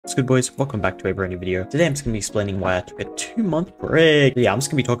What's good, boys? Welcome back to a brand new video. Today I'm just going to be explaining why I took a 2-month break. Yeah, I'm just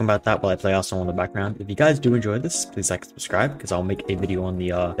going to be talking about that while I play Arsenal in the background. If you guys do enjoy this, please like and subscribe because I'll make a video on the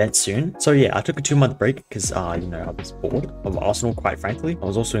event soon. So yeah, I took a 2-month break because I was bored of Arsenal, quite frankly. I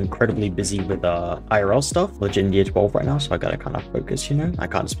was also incredibly busy with IRL stuff, legit in year 12 right now, so I gotta kind of focus, I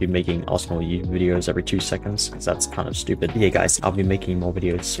can't just be making Arsenal YouTube videos every 2 seconds because that's kind of stupid. But yeah, guys, I'll be making more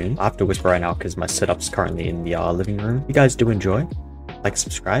videos soon. I have to whisper right now because my setup's currently in the living room. If you guys do enjoy, like,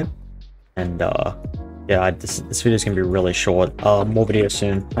 subscribe, and yeah, this video is gonna be really short. More videos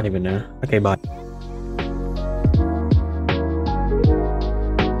soon. I don't even know. Okay, bye.